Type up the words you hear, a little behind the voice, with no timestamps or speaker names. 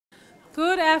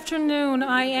Good afternoon.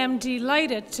 I am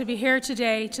delighted to be here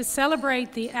today to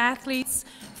celebrate the athletes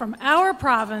from our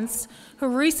province who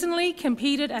recently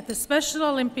competed at the Special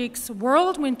Olympics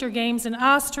World Winter Games in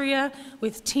Austria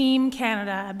with Team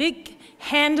Canada. A big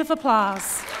hand of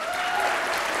applause.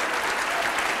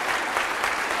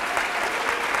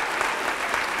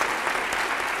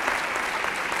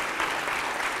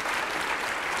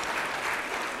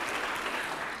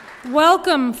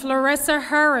 Welcome Floressa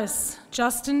Harris,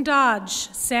 Justin Dodge,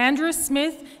 Sandra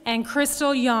Smith, and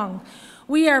Crystal Young.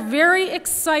 We are very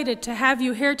excited to have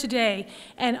you here today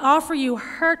and offer you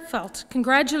heartfelt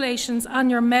congratulations on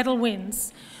your medal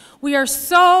wins. We are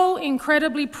so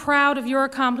incredibly proud of your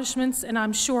accomplishments, and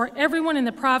I'm sure everyone in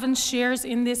the province shares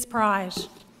in this pride.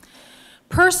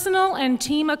 Personal and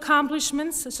team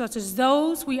accomplishments, such as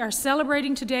those we are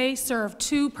celebrating today, serve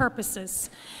two purposes.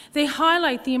 They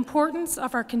highlight the importance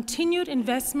of our continued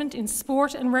investment in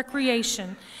sport and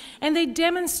recreation, and they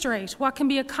demonstrate what can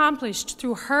be accomplished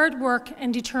through hard work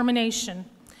and determination.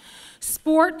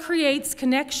 Sport creates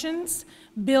connections,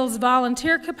 builds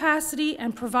volunteer capacity,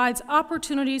 and provides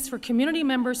opportunities for community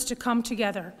members to come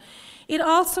together. It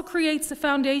also creates a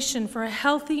foundation for a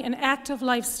healthy and active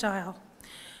lifestyle.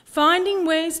 Finding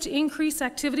ways to increase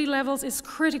activity levels is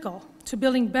critical to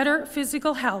building better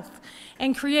physical health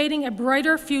and creating a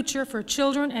brighter future for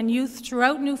children and youth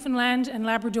throughout Newfoundland and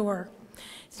Labrador.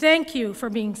 Thank you for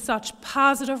being such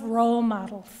positive role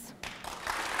models.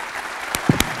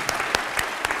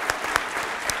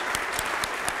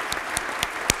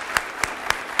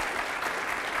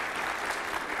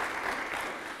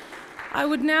 I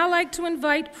would now like to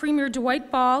invite Premier Dwight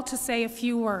Ball to say a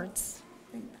few words.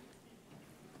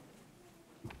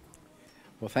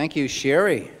 Well, thank you,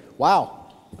 Sherry.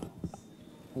 Wow,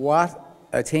 what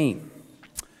a team.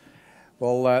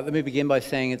 Well, let me begin by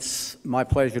saying it's my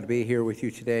pleasure to be here with you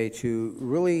today to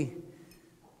really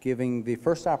giving the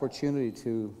first opportunity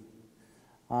to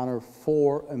honor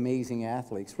four amazing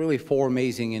athletes, really four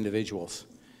amazing individuals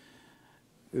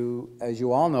who, as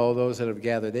you all know, those that have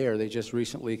gathered there, they just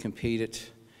recently competed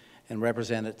and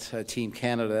represented Team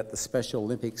Canada at the Special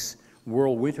Olympics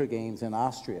World Winter Games in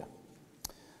Austria.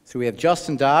 So we have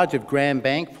Justin Dodge of Grand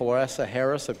Bank, Floressa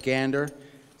Harris of Gander,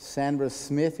 Sandra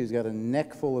Smith, who's got a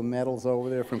neck full of medals over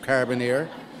there from Carbonear,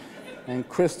 and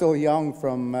Crystal Young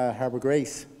from Harbour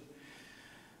Grace.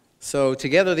 So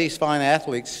together these fine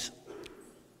athletes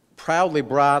proudly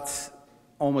brought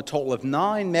home a total of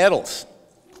 9 medals.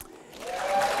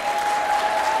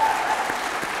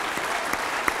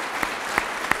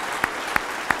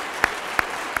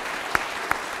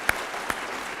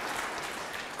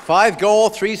 Five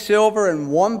gold, 3 silver,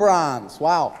 and 1 bronze.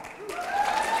 Wow.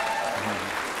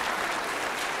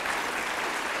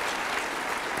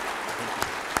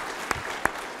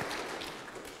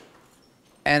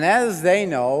 And as they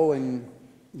know, and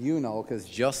you know, because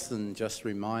Justin just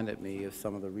reminded me of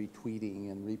some of the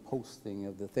retweeting and reposting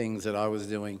of the things that I was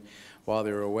doing while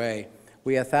they were away,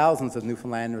 we have thousands of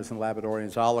Newfoundlanders and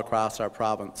Labradorians all across our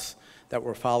province that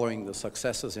were following the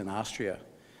successes in Austria.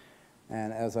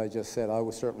 And as I just said, I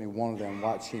was certainly one of them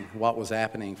watching what was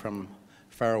happening from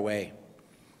far away.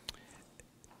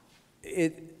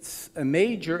 It's a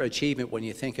major achievement when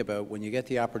you think about when you get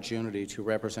the opportunity to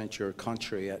represent your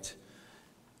country at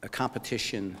a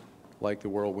competition like the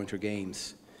World Winter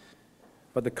Games.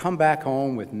 But to come back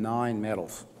home with 9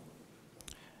 medals,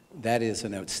 that is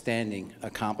an outstanding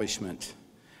accomplishment.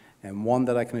 And one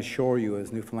that I can assure you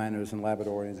as Newfoundlanders and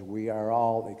Labradorians, we are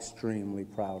all extremely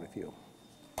proud of you.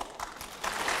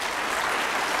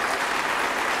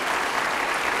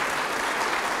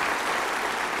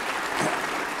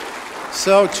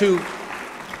 So to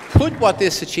put what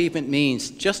this achievement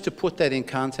means, just to put that in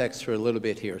context for a little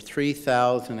bit here,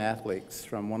 3,000 athletes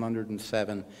from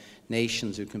 107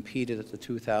 nations who competed at the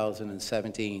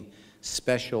 2017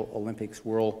 Special Olympics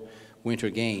World Winter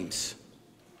Games.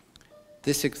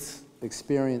 This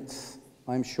experience,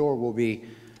 I'm sure, will be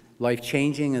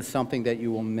life-changing and something that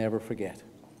you will never forget.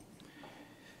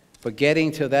 But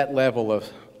getting to that level of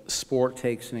sport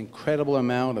takes an incredible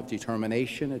amount of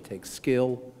determination, it takes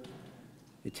skill,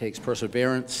 it takes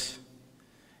perseverance,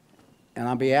 and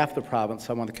on behalf of the province,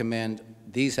 I want to commend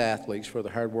these athletes for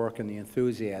the hard work and the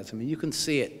enthusiasm. And you can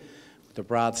see it with the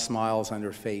broad smiles on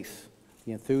their face,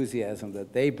 the enthusiasm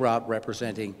that they brought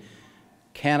representing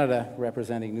Canada,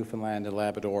 representing Newfoundland and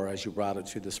Labrador as you brought it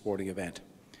to the sporting event.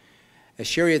 As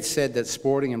Sherry had said, that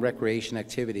sporting and recreation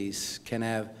activities can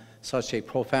have such a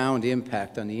profound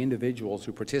impact on the individuals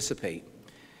who participate.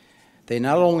 They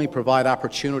not only provide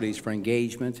opportunities for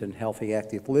engagement and healthy,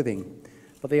 active living,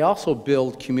 but they also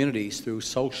build communities through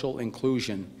social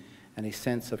inclusion and a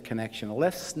sense of connection.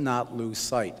 Let's not lose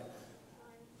sight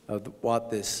of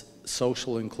what this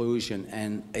social inclusion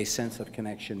and a sense of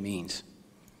connection means.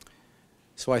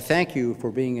 So I thank you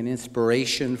for being an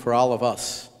inspiration for all of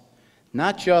us,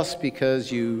 not just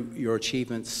because your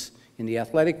achievements in the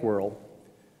athletic world,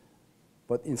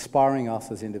 but inspiring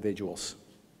us as individuals.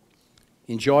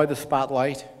 Enjoy the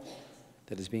spotlight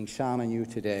that is being shone on you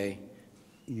today.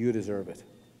 You deserve it.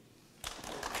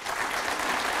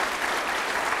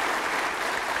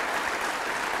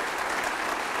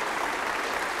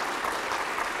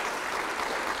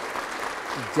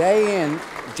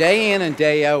 Day in and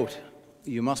day out,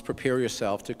 you must prepare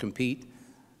yourself to compete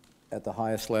at the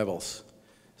highest levels.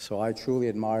 So I truly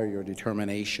admire your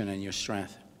determination and your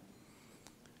strength.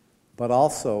 But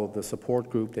also the support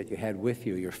group that you had with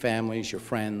you, your families, your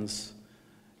friends,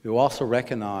 who also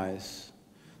recognize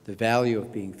the value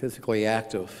of being physically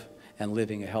active and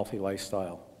living a healthy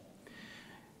lifestyle.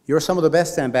 You're some of the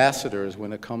best ambassadors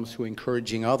when it comes to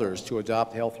encouraging others to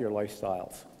adopt healthier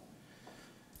lifestyles.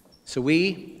 So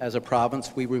we, as a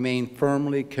province, we remain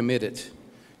firmly committed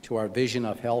to our vision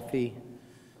of healthy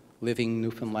living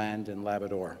Newfoundland and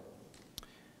Labrador.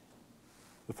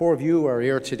 The four of you are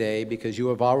here today because you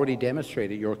have already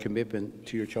demonstrated your commitment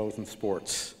to your chosen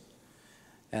sports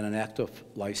and an active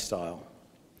lifestyle.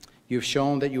 You've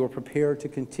shown that you are prepared to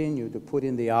continue to put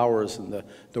in the hours and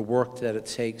the work that it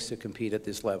takes to compete at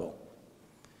this level.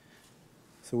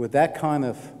 So with that kind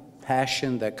of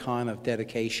passion, that kind of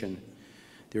dedication,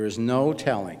 there is no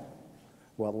telling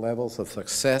what levels of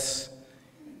success,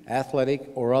 athletic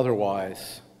or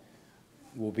otherwise,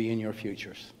 will be in your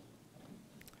futures.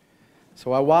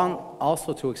 So I want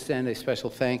also to extend a special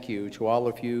thank you to all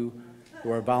of you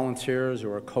who are volunteers,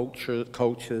 who are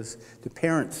coaches, to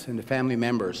parents and to family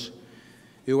members,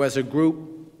 who as a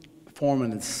group form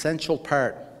an essential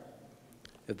part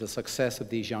of the success of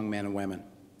these young men and women.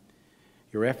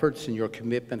 Your efforts and your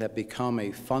commitment have become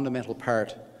a fundamental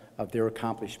part of their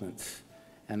accomplishments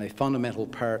and a fundamental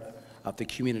part of the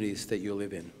communities that you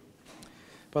live in.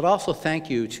 But also thank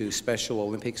you to Special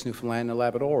Olympics Newfoundland and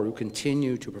Labrador, who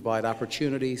continue to provide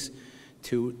opportunities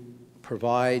to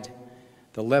provide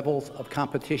the levels of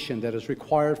competition that is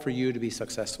required for you to be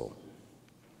successful.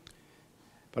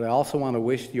 But I also want to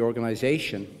wish the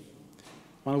organization,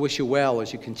 I want to wish you well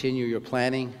as you continue your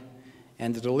planning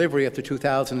and the delivery of the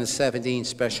 2017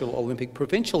 Special Olympic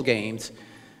Provincial Games,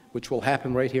 which will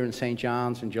happen right here in St.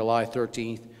 John's on July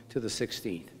 13th to the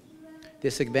 16th.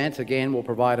 This event, again, will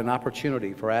provide an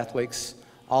opportunity for athletes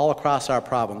all across our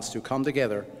province to come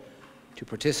together to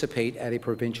participate at a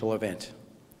provincial event.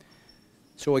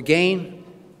 So again,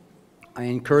 I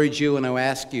encourage you and I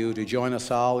ask you to join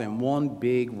us all in one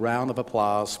big round of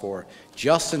applause for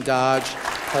Justin Dodge,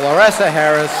 Clarissa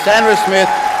Harris, Sandra Smith,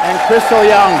 and Crystal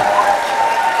Young.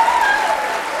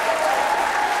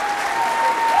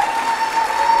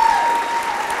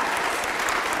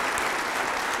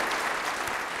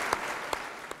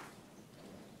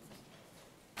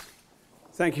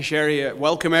 Thank you, Sherry.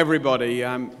 Welcome, everybody.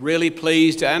 I'm really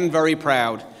pleased and very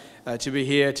proud to be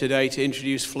here today to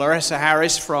introduce Clarissa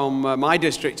Harris from my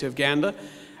district of Gander.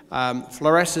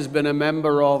 Clarissa has been a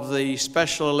member of the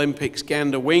Special Olympics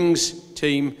Gander Wings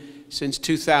team since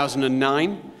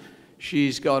 2009.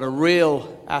 She's got a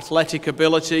real athletic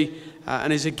ability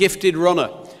and is a gifted runner.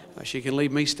 She can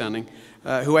leave me standing,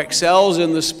 who excels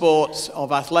in the sports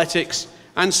of athletics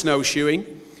and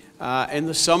snowshoeing. In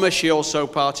the summer, she also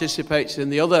participates in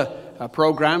the other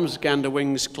programs Gander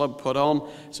Wings Club put on,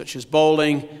 such as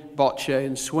bowling, bocce,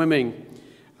 and swimming.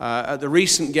 At the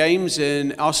recent games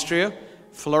in Austria,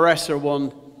 Clarissa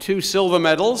won 2 silver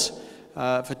medals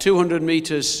for 200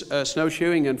 meters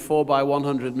snowshoeing and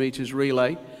 4x100 meters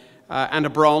relay, and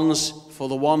a bronze for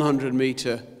the 100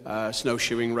 meter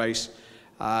snowshoeing race.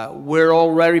 We're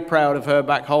all very proud of her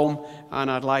back home, and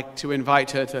I'd like to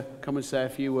invite her to come and say a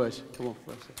few words. Come on,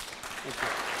 Clarissa. Thank you.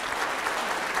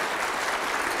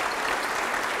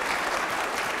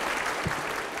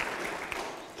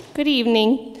 Good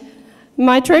evening.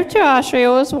 My trip to Austria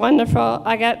was wonderful.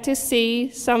 I got to see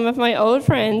some of my old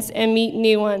friends and meet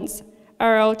new ones.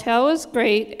 Our hotel was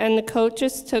great, and the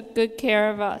coaches took good care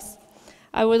of us.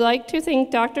 I would like to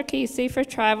thank Dr. Casey for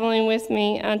traveling with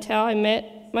me until I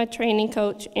met my training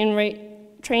coach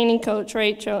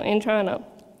Rachel in Toronto.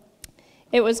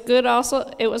 It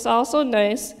was also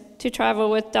nice to travel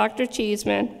with Dr.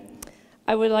 Cheeseman.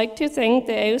 I would like to thank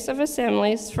the House of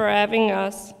Assemblies for having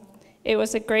us. It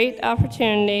was a great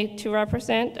opportunity to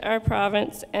represent our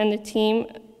province and the team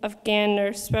of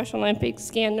Gander Special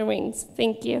Olympics Gander Wings.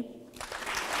 Thank you.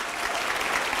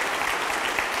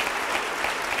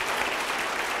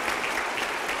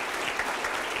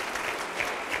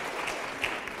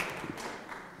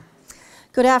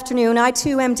 Good afternoon. I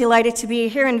too am delighted to be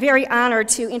here and very honored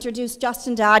to introduce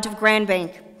Justin Dodge of Grand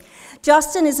Bank.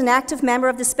 Justin is an active member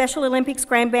of the Special Olympics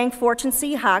Grand Bank Fortune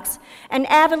Seahawks and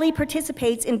avidly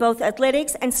participates in both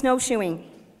athletics and snowshoeing.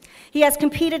 He has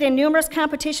competed in numerous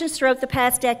competitions throughout the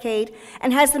past decade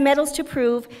and has the medals to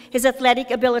prove his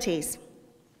athletic abilities.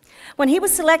 When he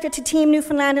was selected to Team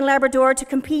Newfoundland and Labrador to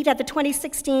compete at the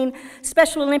 2016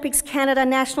 Special Olympics Canada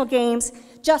National Games,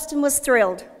 Justin was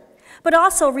thrilled, but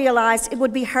also realized it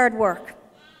would be hard work.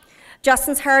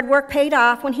 Justin's hard work paid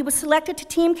off when he was selected to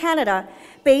Team Canada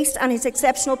based on his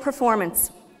exceptional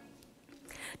performance.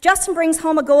 Justin brings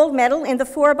home a gold medal in the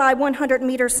 4x100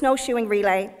 meter snowshoeing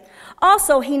relay.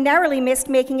 Also, he narrowly missed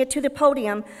making it to the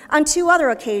podium on 2 other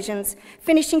occasions,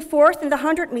 finishing 4th in the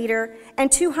 100 meter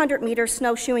and 200 meter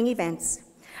snowshoeing events.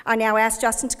 I now ask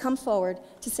Justin to come forward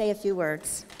to say a few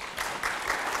words.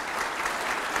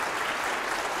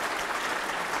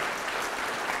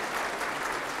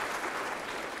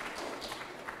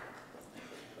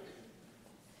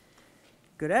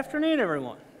 Good afternoon,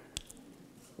 everyone.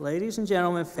 Ladies and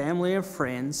gentlemen, family and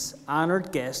friends,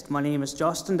 honored guests, my name is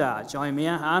Justin Dodge. I am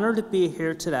honored to be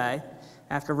here today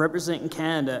after representing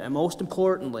Canada and most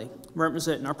importantly,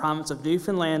 representing our province of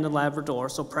Newfoundland and Labrador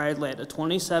so proudly at the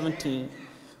 2017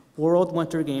 World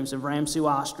Winter Games in Ramsey,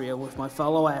 Austria with my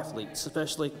fellow athletes,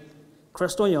 especially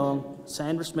Crystal Young,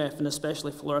 Sandra Smith, and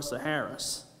especially Clarissa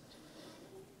Harris.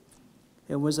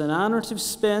 It was an honor to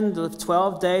spend the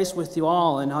 12 days with you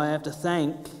all, and I have to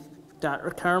thank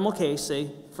Dr. Carmel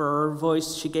Casey for her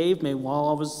voice she gave me while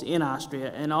I was in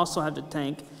Austria, and also have to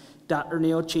thank Dr.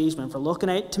 Neil Cheeseman for looking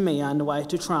out to me on the way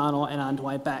to Toronto and on the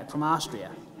way back from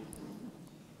Austria.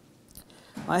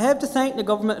 I have to thank the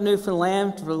government of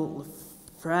Newfoundland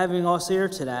for having us here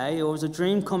today. It was a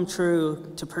dream come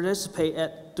true to participate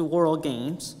at the World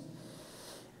Games,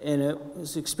 and it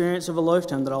was an experience of a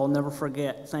lifetime that I'll never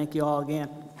forget. Thank you all again.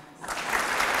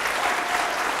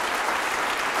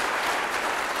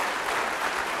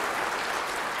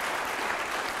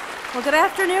 Well, good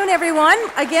afternoon, everyone.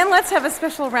 Again, let's have a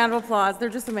special round of applause. They're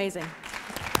just amazing.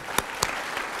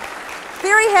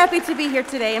 Very happy to be here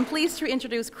today and pleased to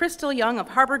introduce Crystal Young of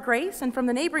Harbour Grace and from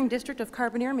the neighboring district of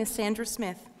Carbonear, Miss Sandra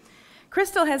Smith.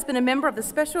 Crystal has been a member of the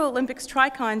Special Olympics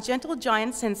Tricon Gentle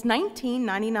Giant since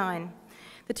 1999.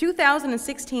 The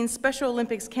 2016 Special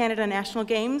Olympics Canada National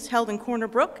Games held in Corner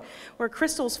Brook were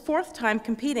Crystal's 4th time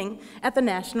competing at the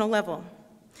national level.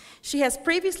 She has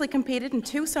previously competed in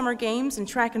 2 summer games in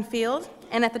track and field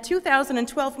and at the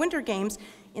 2012 Winter Games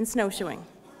in snowshoeing.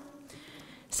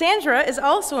 Sandra is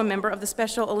also a member of the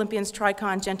Special Olympians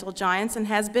Tricon Gentle Giants and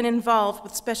has been involved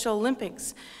with Special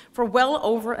Olympics for well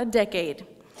over a decade.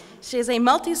 She is a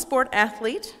multi-sport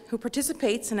athlete who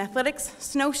participates in athletics,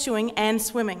 snowshoeing, and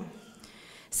swimming.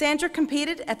 Sandra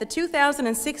competed at the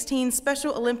 2016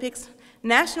 Special Olympics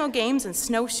National Games in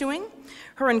snowshoeing.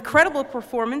 Her incredible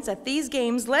performance at these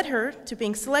games led her to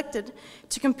being selected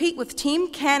to compete with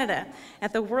Team Canada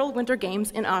at the World Winter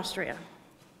Games in Austria.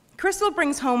 Crystal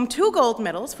brings home 2 gold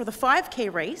medals for the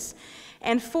 5K race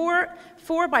and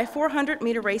 4x400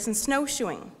 meter race in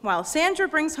snowshoeing, while Sandra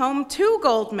brings home 2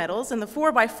 gold medals in the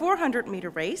 4x400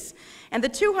 meter race and the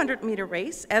 200 meter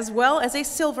race, as well as a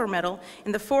silver medal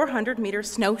in the 400 meter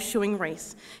snowshoeing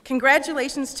race.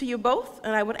 Congratulations to you both,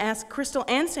 and I would ask Crystal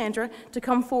and Sandra to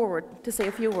come forward to say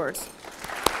a few words.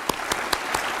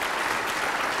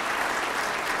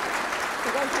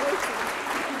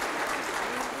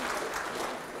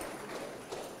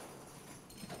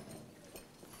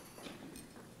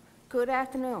 Good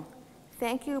afternoon.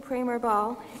 Thank you, Premier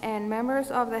Ball and members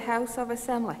of the House of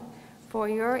Assembly for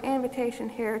your invitation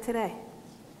here today.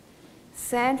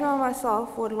 Sandra and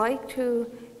myself would like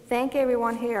to thank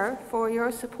everyone here for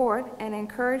your support and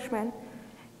encouragement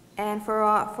and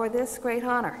for this great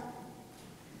honor.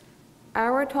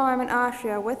 Our time in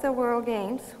Austria with the World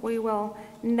Games, we will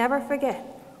never forget.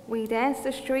 We danced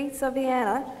the streets of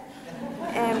Vienna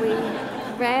and we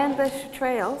ran the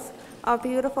trails of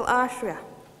beautiful Austria.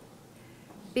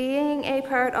 Being a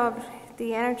part of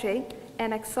the energy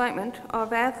and excitement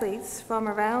of athletes from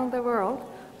around the world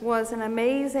was an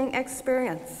amazing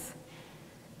experience.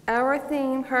 Our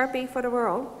theme, Heartbeat for the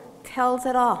World, tells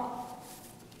it all.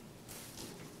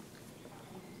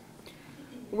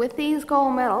 With these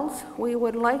gold medals, we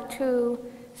would like to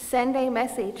send a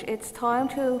message. It's time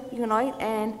to unite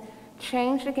and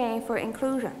change the game for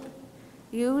inclusion.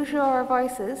 Use your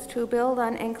voices to build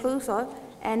an inclusive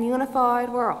and unified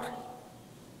world.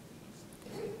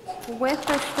 With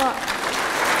the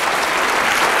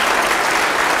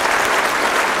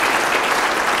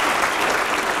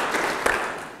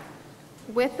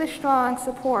strong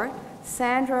support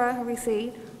Sandra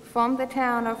received from the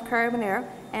town of Carbonear,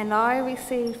 and I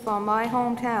received from my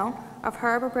hometown of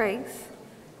Harbour Grace,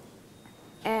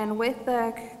 and with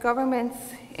the government's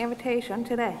invitation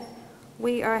today,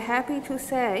 we are happy to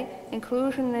say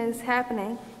inclusion is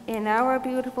happening in our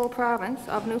beautiful province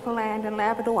of Newfoundland and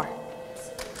Labrador.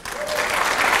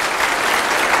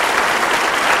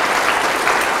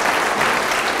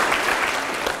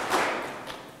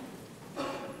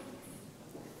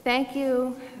 Thank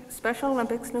you, Special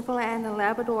Olympics Newfoundland and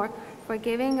Labrador, for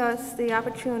giving us the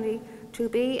opportunity to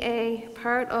be a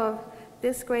part of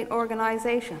this great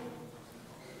organization.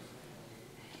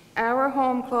 Our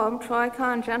home club,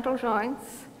 Tricon Gentle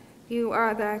Giants, you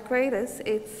are the greatest.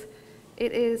 It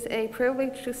is a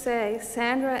privilege to say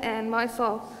Sandra and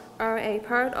myself are a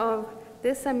part of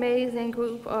this amazing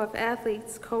group of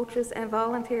athletes, coaches, and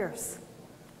volunteers.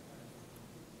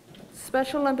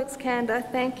 Special Olympics Canada,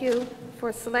 thank you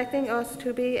for selecting us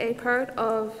to be a part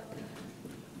of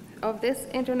this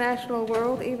international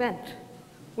world event.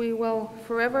 We will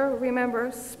forever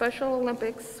remember Special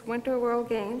Olympics Winter World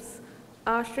Games,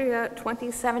 Austria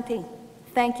 2017.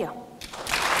 Thank you.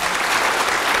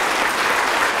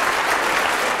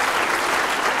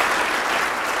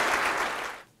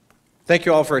 Thank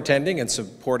you all for attending and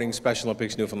supporting Special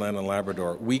Olympics Newfoundland and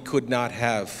Labrador. We could not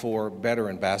have 4 better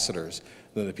ambassadors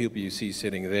than the people you see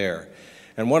sitting there.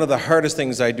 And one of the hardest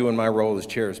things I do in my role as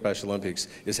chair of Special Olympics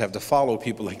is have to follow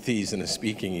people like these in a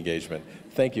speaking engagement.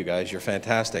 Thank you guys, you're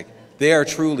fantastic. They are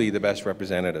truly the best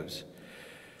representatives.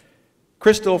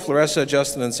 Crystal, Floressa,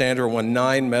 Justin, and Sandra won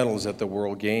 9 medals at the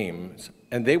World Games,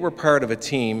 and they were part of a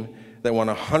team that won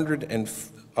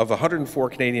 104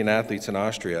 Canadian athletes in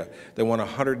Austria that won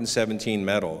 117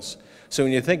 medals. So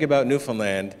when you think about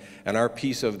Newfoundland and our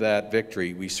piece of that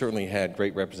victory, we certainly had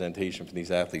great representation from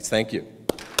these athletes. Thank you.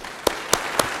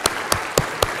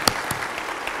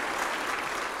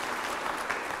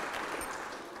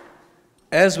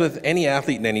 As with any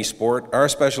athlete in any sport, our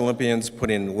Special Olympians put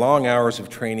in long hours of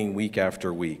training week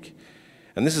after week.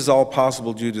 And this is all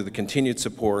possible due to the continued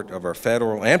support of our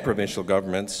federal and provincial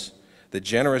governments, the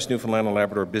generous Newfoundland and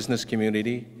Labrador business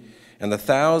community, and the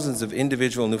thousands of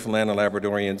individual Newfoundland and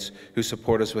Labradorians who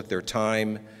support us with their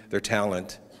time, their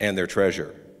talent, and their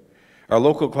treasure. Our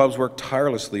local clubs work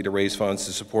tirelessly to raise funds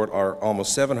to support our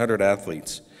almost 700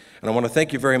 athletes. And I want to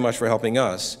thank you very much for helping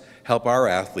us help our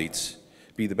athletes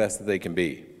be the best that they can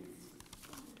be.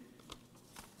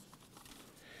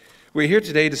 We're here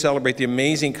today to celebrate the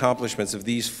amazing accomplishments of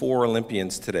these 4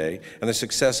 Olympians today and their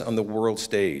success on the world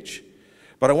stage.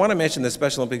 But I want to mention that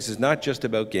Special Olympics is not just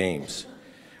about games.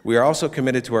 We are also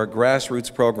committed to our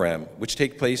grassroots program, which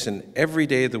take place in every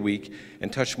day of the week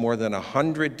and touch more than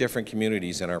 100 different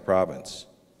communities in our province.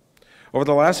 Over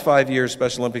the last 5 years,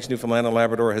 Special Olympics Newfoundland and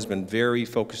Labrador has been very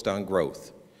focused on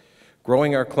growth,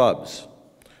 growing our clubs,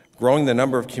 growing the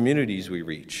number of communities we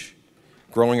reach,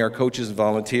 growing our coaches and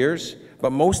volunteers,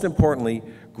 but most importantly,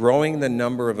 growing the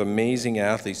number of amazing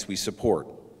athletes we support.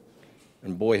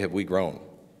 And boy, have we grown.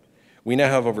 We now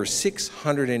have over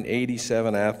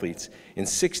 687 athletes in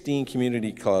 16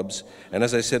 community clubs, and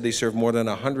as I said, they serve more than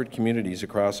 100 communities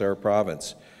across our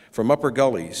province, from Upper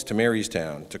Gullies to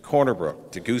Marystown to Corner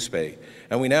Brook to Goose Bay,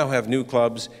 and we now have new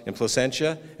clubs in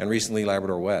Placentia and recently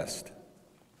Labrador West.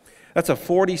 That's a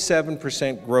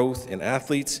 47% growth in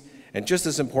athletes, and just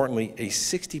as importantly, a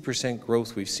 60%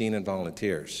 growth we've seen in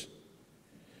volunteers.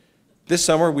 This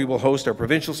summer, we will host our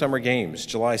Provincial Summer Games,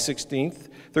 July 13th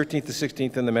to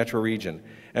 16th in the Metro region,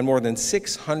 and more than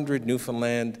 600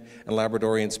 Newfoundland and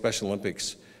Labradorian Special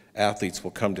Olympics athletes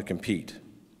will come to compete.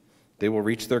 They will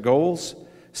reach their goals,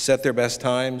 set their best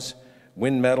times,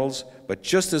 win medals, but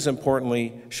just as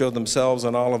importantly, show themselves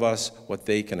and all of us what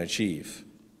they can achieve.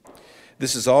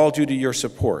 This is all due to your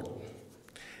support.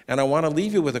 And I want to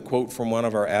leave you with a quote from one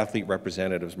of our athlete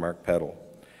representatives, Mark Peddle.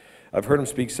 I've heard him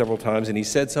speak several times, and he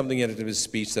said something in his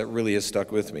speech that really has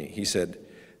stuck with me. He said,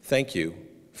 "Thank you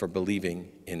for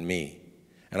believing in me."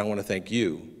 And I want to thank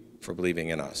you for believing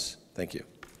in us. Thank you.